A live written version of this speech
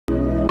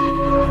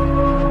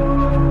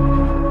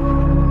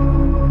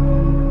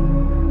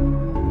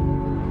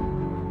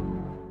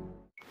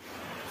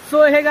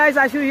So hey guys,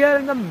 Ashu here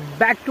and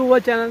back to our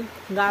channel.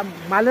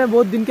 मालूम है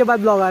बहुत दिन के बाद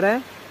ब्लॉग आ रहा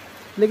है,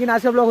 लेकिन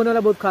आज का ब्लॉग होने वाला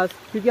बहुत खास,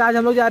 क्योंकि आज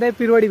हम लोग जा रहे हैं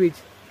पिरवाड़ी बीच।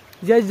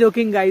 जस्ट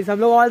जोकिंग गाइस, हम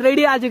लोग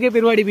ऑलरेडी आ चुके हैं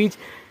पिरवाड़ी बीच।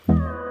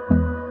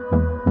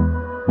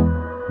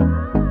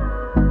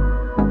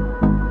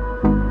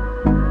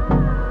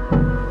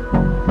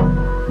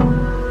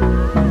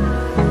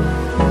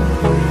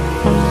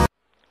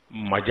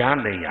 मजा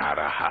नहीं आ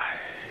रहा है।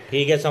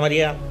 ठीक है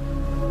समरिया।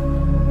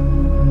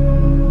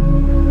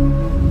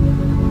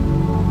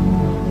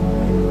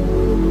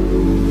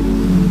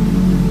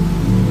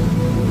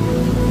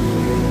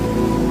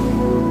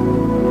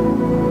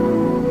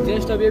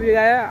 जस्ट अभी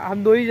आया,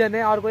 हम दो ही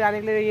जने, और कोई आने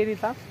के लिए ये नहीं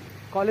था।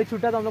 कॉलेज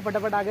छूटा तो हम लोग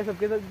फटाफट आ गए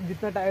सबके, तो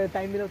जितना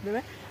टाइम मिला उतने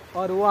में।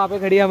 और वो वहाँ पे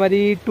खड़ी है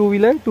हमारी टू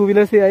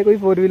व्हीलर से आए, कोई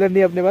फोर व्हीलर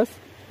नहीं अपने पास।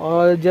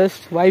 और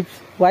जस्ट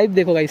वाइब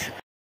देखो guys.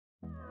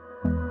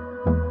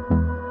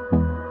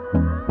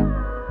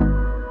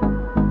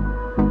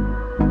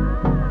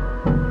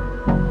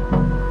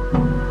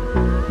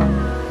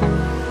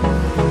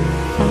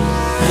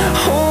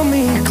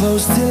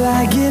 Close till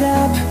I get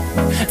up,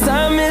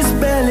 time is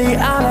barely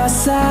on our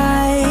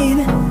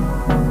side.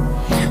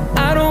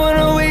 I don't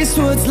wanna waste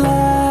what's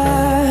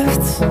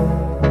left.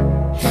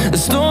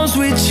 The storms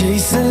we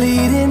chase are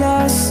leading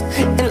us,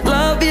 and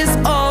love is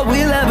all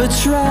we'll ever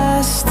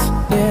trust.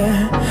 Yeah,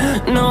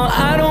 no,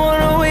 I don't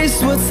wanna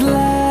waste what's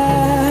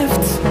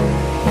left.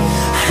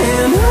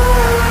 And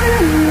on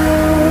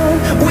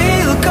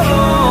we'll go,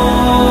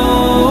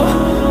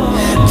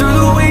 through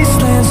the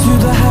wastelands,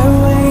 through the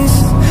highways,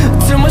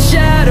 till my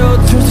shadow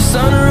turns to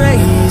sun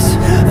rays.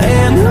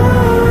 And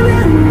on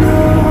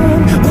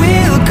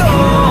we'll go,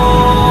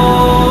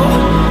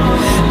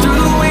 through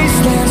the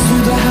wastelands,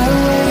 through the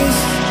highways.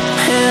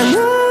 And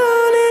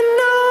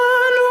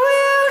on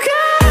we'll go.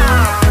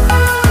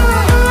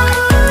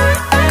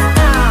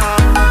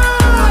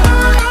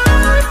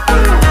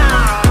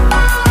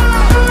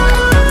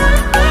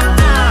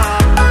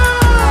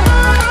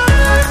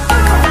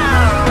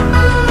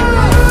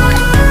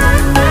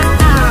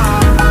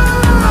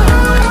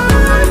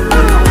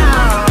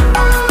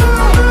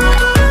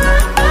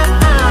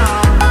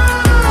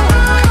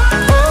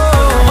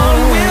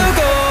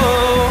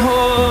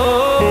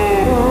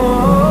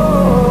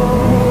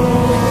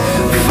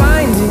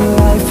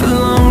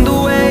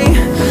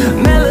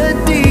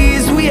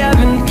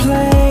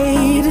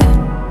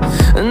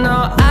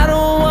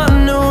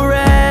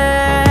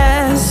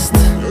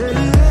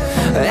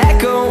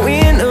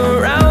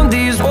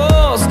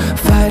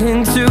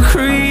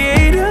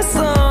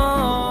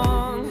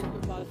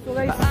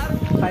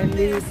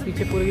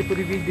 पीछे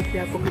पूरी बीच दिखती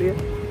है आपको clear,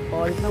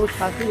 और इतना कुछ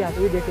खास नहीं। यहाँ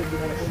पे भी देख सकते,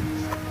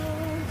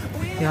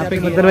 यहाँ पे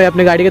मतलब भाई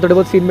अपने गाड़ी के थोड़े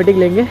बहुत सिनेमैटिक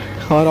लेंगे।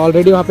 और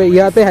ऑलरेडी वहाँ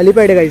पे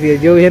हेलीपैड है गाइस, ये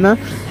जो है ना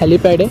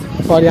हेलीपैड है।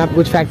 और यहाँ पे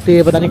कुछ फैक्ट्री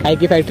है, पता नहीं काय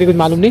की फैक्ट्री, कुछ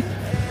मालूम नहीं।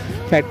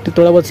 फैक्ट्री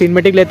थोड़ा बहुत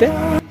सिनेमैटिक लेते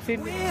हैं।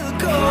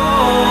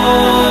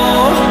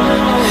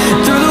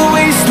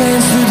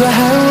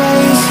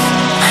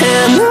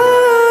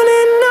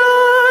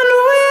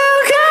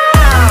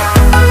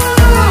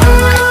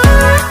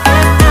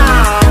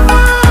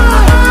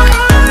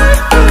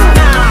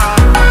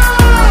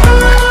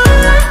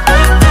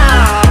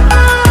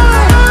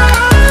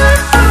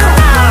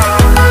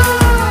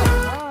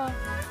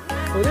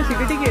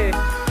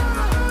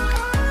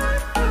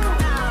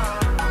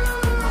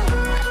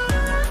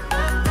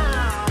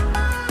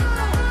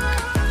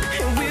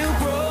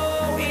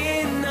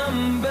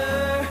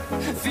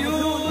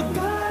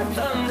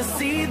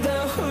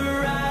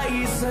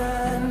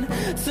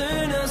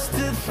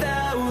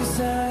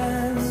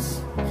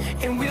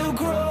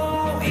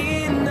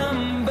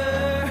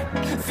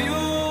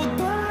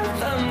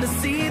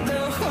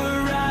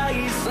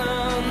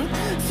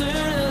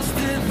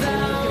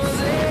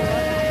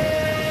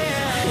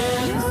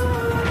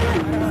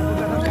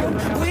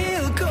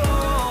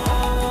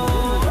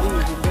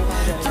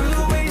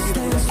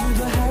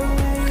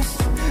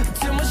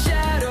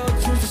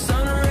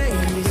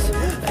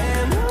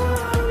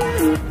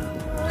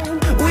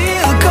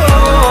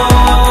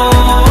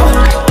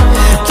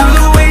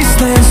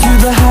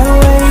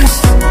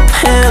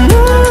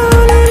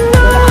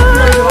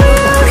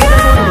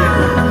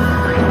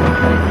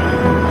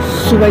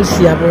 गाइस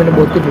यहाँ पे मैंने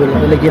बहुत कुछ बोला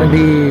था, लेकिन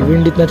अभी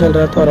विंड इतना चल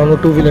रहा था और हम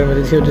लोग टू व्हीलर में,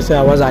 इसी वजह से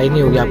आवाज़ आई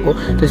नहीं होगी आपको,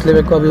 तो इसलिए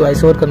मेरे को अभी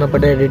वॉइस ओवर करना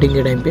पड़ा एडिटिंग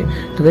के टाइम पे।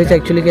 तो गाइस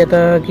एक्चुअली क्या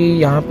था कि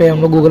यहाँ पे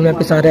हम लोग गूगल मैप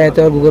पे सारे आए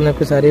थे और गूगल मैप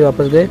पे सारे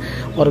वापस गए।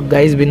 और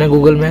गाइस बिना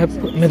गूगल मैप,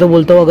 मैं तो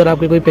बोलता हूँ अगर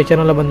आपके कोई पहचान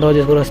वाला बंदा हो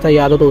जिसको रास्ता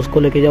याद हो तो उसको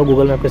लेके जाओ,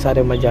 गूगल मैप पे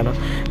सारे मत जाना।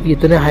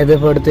 इतने हाईवे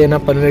पड़ते हैं ना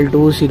पनवेल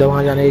टू सीधा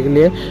वहाँ जाने के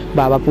लिए,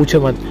 बाबा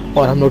पूछो मत।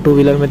 और हम लोग टू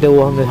व्हीलर में थे,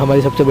 वो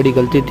हमारी सबसे बड़ी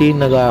गलती थी,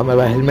 ना हमारे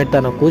पास हेलमेट था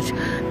ना कुछ।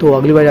 तो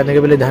अगली बार जाने के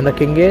पहले ध्यान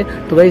रखेंगे।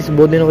 तो गाइस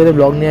बहुत दिन हो गए थे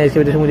ब्लॉग नहीं आया, इसी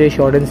वजह से मुझे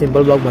शॉर्ट एंड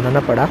सिंपल ब्लॉग बनाना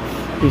पड़ा,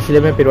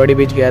 इसलिए मैं पिरवाड़ी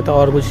बीच गया था।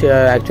 और कुछ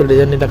एक्चुअल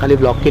रीज़न नहीं था, खाली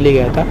ब्लॉग के लिए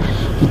गया था।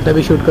 जितना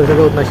भी शूट कर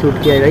सका उतना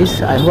शूट किया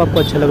गाइस। आई होप आपको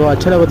अच्छा लगा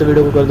तो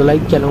वीडियो को कर दो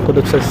लाइक, चैनल को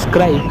तो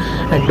subscribe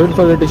and don't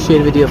forget to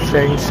share with your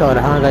friends. और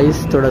हाँ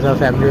गाइस, थोड़ा सा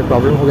फैमिली में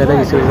प्रॉब्लम हो गया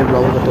था, जिसकी वजह से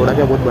ब्लॉग में थोड़ा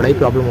क्या बहुत बड़ा ही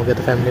प्रॉब्लम हो गया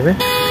था फैमिली में।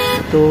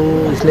 तो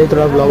इसलिए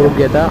थोड़ा ब्लॉग रुक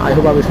गया था। आई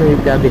होप आप इसमें भी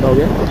प्यार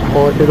दिखाओगे।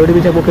 और पिरवडी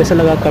बीच आपको कैसा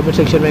लगा कमेंट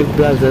सेक्शन में एक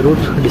बार ज़रूर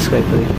डिस्क्राइब करें।